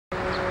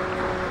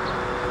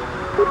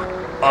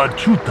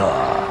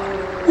Achuta,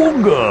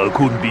 unga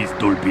kun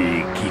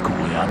bistolbi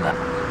kikuyana.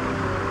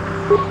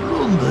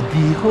 Runda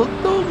di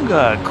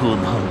hotonga kun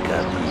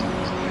hankabi.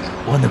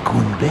 Wana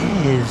kun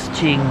bez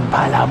ching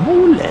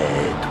palamule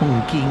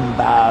tungking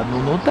ba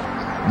nunota.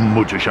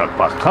 Mucho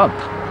shakpakat.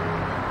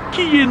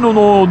 Kieno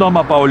no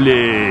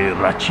namapaole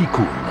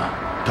rachikun.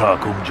 Ta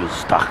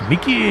kumjus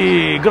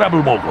tahmiki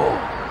grabulmogo.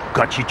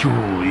 Kachichu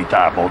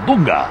ita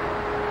bodunga.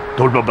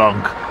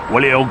 Tolbabank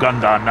wale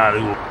oganda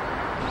naru.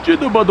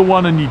 Jeda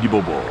badawana ni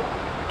dibobo.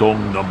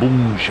 Tong na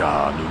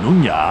bungsha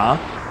nununya.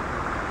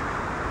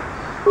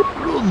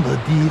 Runda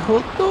di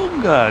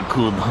hotonga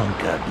kun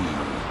hankabi.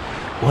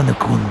 Wana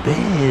kun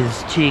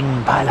bez ching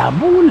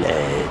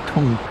palamule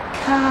tung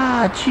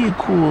kachi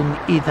kun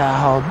ita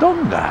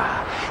hodonga.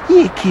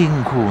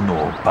 Yiking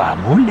kuno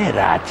pamule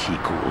rachi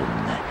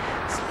kun.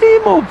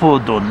 Slimo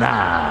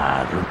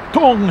podonar.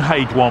 Tong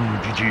haitwam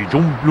jiji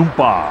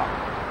lumpa.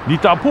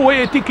 Nita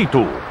poe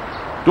tikito.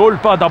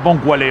 Dolpa da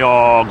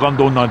bongwaleo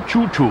gandona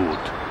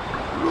chuchut.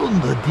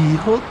 Runda di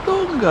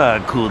hotonga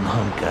kun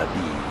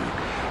hankabi.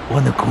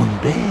 Wana kun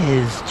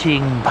bez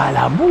ching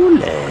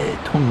palamule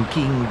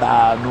tungking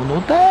ba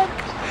nunutak.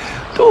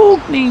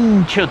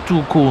 Tukning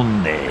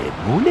chatukun ne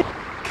mule.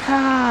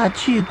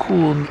 Kachi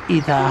kun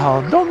ita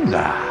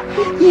hodonga.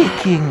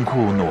 Yiking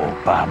kuno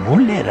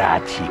pamule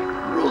rachi.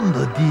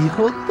 Runda di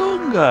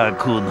hotonga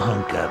kun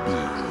hankabi.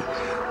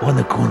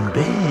 Wana kun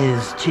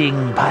bez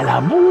ching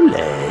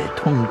palamule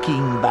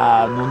tungking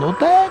ba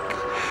nunutak.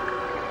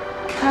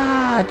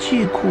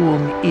 Kachi kun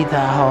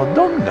ita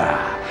hodonga.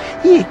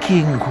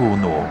 Yiking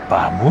kuno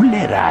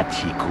pamule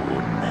rachi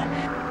kun.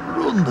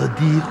 Runda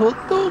di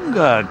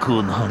hotonga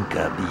kun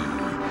hankabi.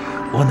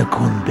 Wana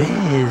kun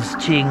bez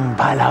ching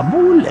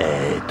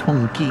palamule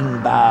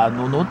tungking ba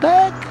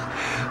nunutak.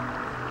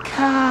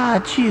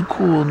 Kachi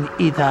kun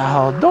ita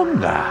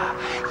hodonga.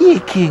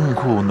 Yiking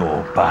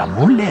kuno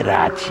pamule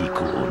rachi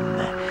kun.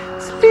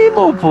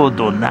 Slimo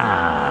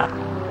podona.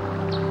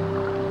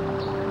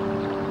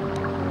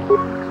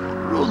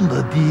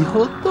 Runda di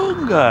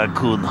hotonga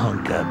kun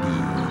hankabi.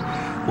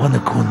 Wana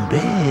kun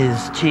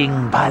bez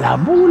ching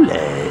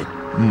palamule.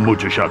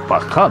 Mucho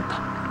shakpakat.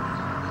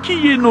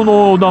 Kieno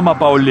no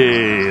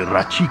namapaole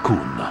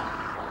rachikun.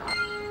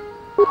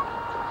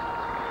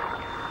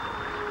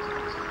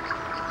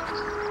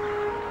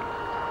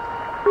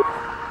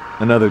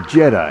 Another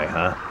Jedi,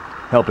 huh?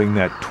 Helping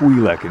that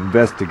Twi'lek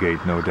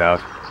investigate, no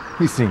doubt.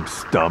 He seems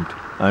stumped.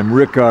 I'm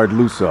Rickard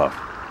Lusoff.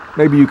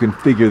 Maybe you can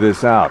figure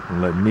this out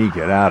and let me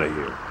get out of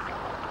here.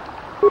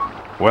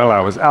 Well, I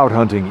was out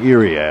hunting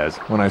Iriaz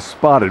when I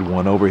spotted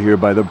one over here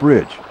by the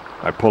bridge.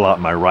 I pull out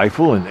my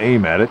rifle and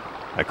aim at it.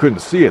 I couldn't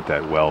see it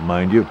that well,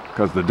 mind you,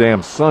 because the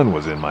damn sun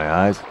was in my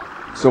eyes.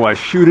 So I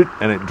shoot it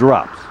and it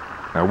drops.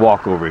 I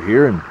walk over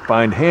here and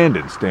find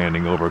Handen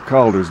standing over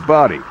Calder's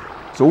body.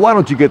 So why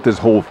don't you get this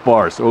whole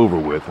farce over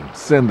with and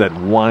send that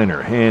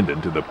whiner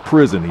Handen to the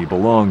prison he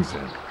belongs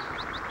in?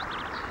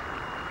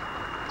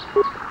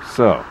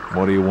 So,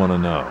 what do you want to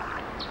know?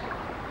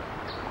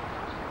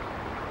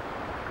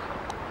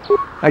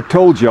 I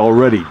told you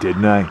already,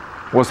 didn't I?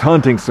 Was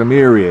hunting some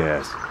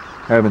Iriaz.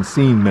 Haven't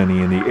seen many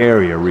in the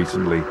area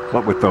recently,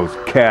 what with those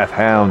Cath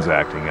hounds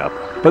acting up.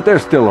 But they're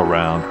still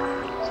around.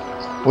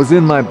 Was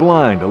in my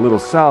blind a little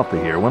south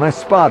of here when I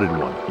spotted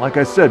one, like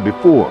I said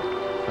before.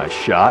 I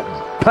shot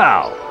and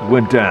pow!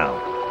 Went down.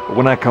 But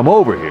when I come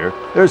over here,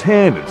 there's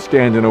Handen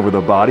standing over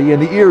the body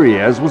and the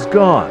Iriaz was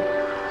gone.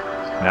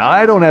 Now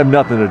I don't have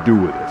nothing to do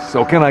with this,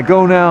 so can I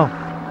go now?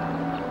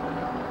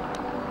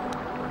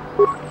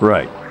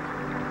 Right.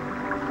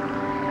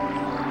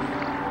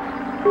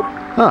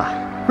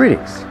 Ah,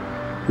 greetings.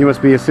 You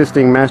must be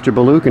assisting Master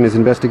Bolook in his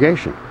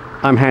investigation.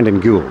 I'm Handen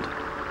Gould.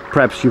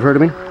 Perhaps you've heard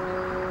of me?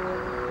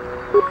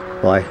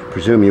 Well, I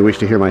presume you wish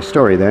to hear my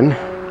story, then.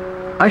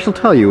 I shall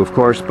tell you, of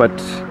course, but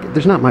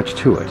there's not much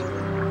to it.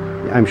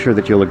 I'm sure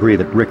that you'll agree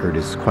that Rickard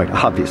is quite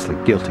obviously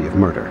guilty of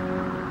murder.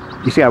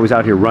 You see, I was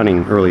out here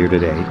running earlier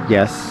today.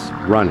 Yes,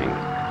 running.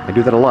 I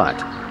do that a lot.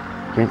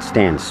 Can't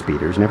stand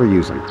speeders, never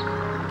use them.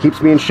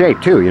 Keeps me in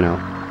shape, too, you know.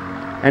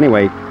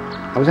 Anyway,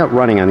 I was out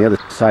running on the other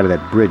side of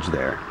that bridge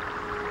there.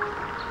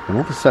 And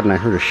all of a sudden I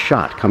heard a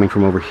shot coming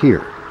from over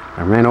here.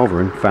 I ran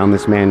over and found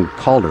this man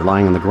Calder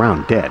lying on the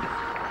ground, dead.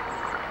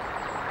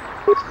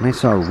 And I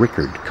saw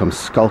Rickard come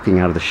skulking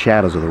out of the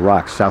shadows of the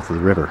rocks south of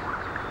the river.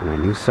 And I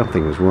knew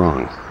something was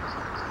wrong.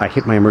 I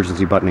hit my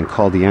emergency button and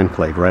called the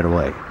Enclave right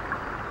away.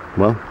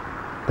 Well,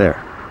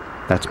 there.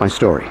 That's my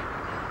story.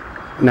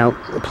 Now,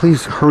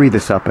 please hurry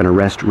this up and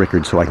arrest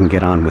Rickard so I can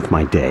get on with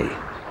my day.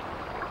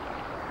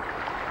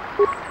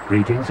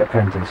 Greetings,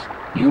 apprentice.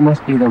 You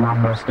must be the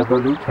one Master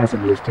Bolook has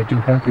enlisted to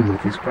help him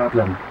with this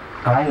problem.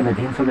 I am an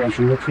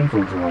information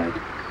retrieval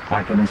droid.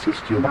 I can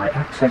assist you by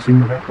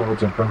accessing the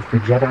records of both the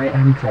Jedi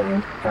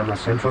Enclave and the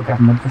central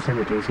government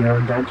facilities here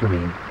on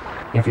Dantooine.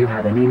 If you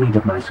have any need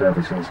of my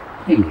services,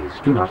 please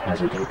do not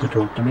hesitate to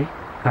talk to me.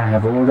 I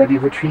have already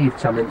retrieved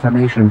some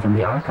information from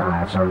the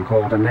archives on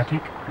Calder,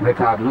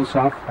 Rickard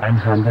Lusoff, and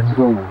Handen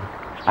Gould.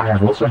 I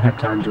have also had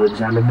time to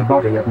examine the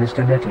body of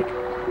Mr. Nettic.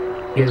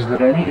 Is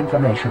there any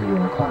information you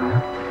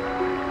require?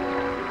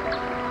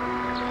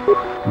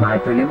 My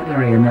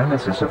preliminary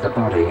analysis of the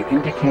body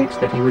indicates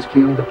that he was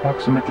killed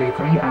approximately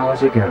 3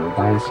 hours ago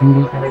by a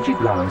single energy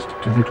blast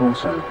to the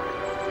torso.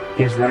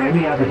 Is there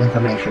any other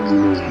information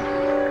you need?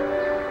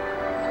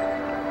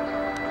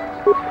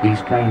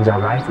 These plains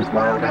are rife with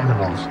wild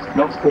animals,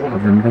 not all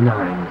of them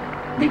benign.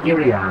 The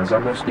Iriars are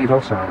mostly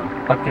docile,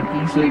 but can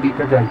easily be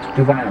provoked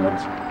to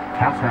violence.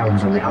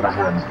 Calfhounds, on the other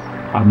hand,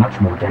 are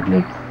much more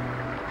deadly.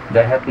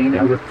 There have been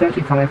over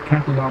 35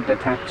 catalogued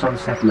attacks on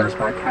settlers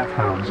by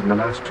calfhounds in the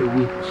last 2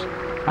 weeks.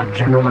 A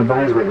general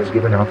advisory was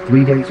given out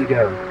 3 days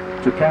ago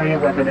to carry a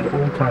weapon at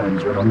all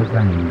times when on the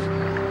plains.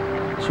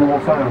 Small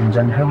farms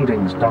and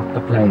holdings dot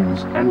the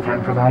plains and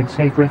can provide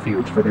safe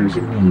refuge for those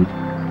in need.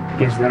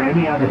 Is there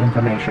any other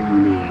information you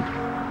need?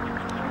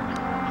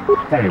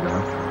 Very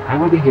well. I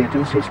will be here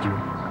to assist you.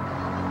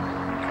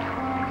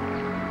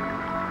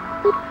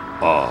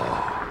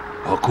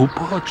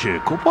 Akupa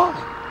Chekopa?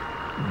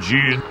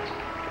 Jin.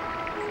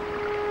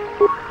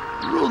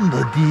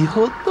 Runda di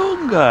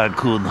Hotonga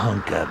kun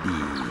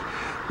hankabi.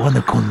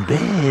 Wana kun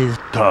bez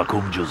ta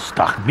kumjus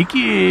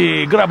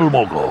takmiki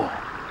grabulmogo.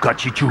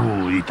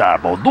 Kachichu ita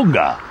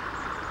bodunga.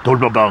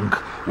 Tolbabank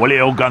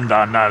wale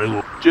oganda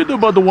naru.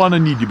 Jedabadwana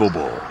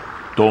nidibobo.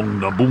 Tong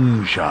na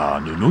bungsha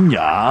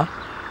nununya.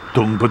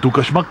 Tong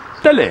patukashmak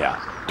talea.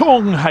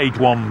 Tong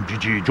haitwam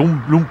jiji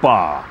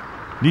jumblumpa.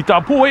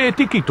 Nita poe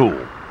tikito.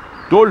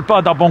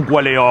 Tolpa da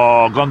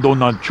bonkwalea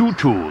gandona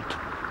chuchut.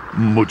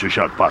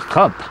 Muchashak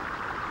pakat.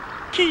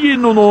 Kiye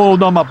no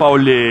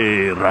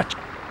namapaole rach.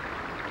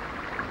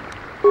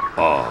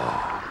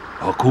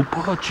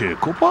 Akupa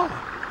Chekopa?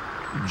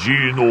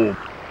 Jino.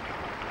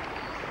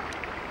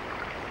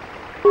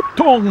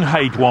 Tong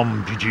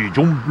haitwam jiji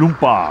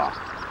jumblumpa.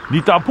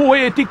 Nita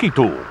poe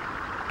tikito.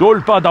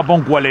 Tolpa da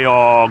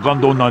bonkwalea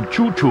gandona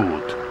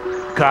chuchut.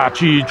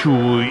 Kachi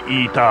chu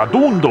ita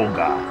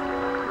dundonga.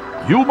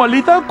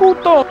 Yumalita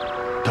kuto.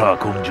 Ta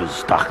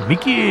kumjus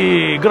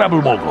takmiki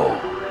grabulmogo.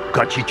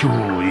 Kachi chu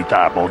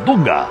ita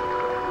bodunga.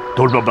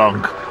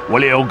 Tolbabank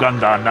wale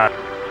oganda na.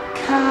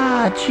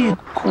 Kachi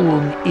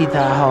kun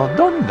ita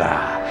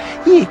hodonga.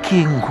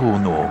 Iking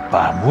kuno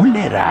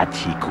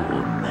pamulerachi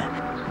kun.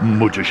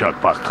 Muchashak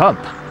pakat.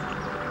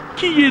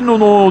 Kiye no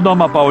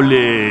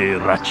namapaole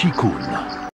rachikun.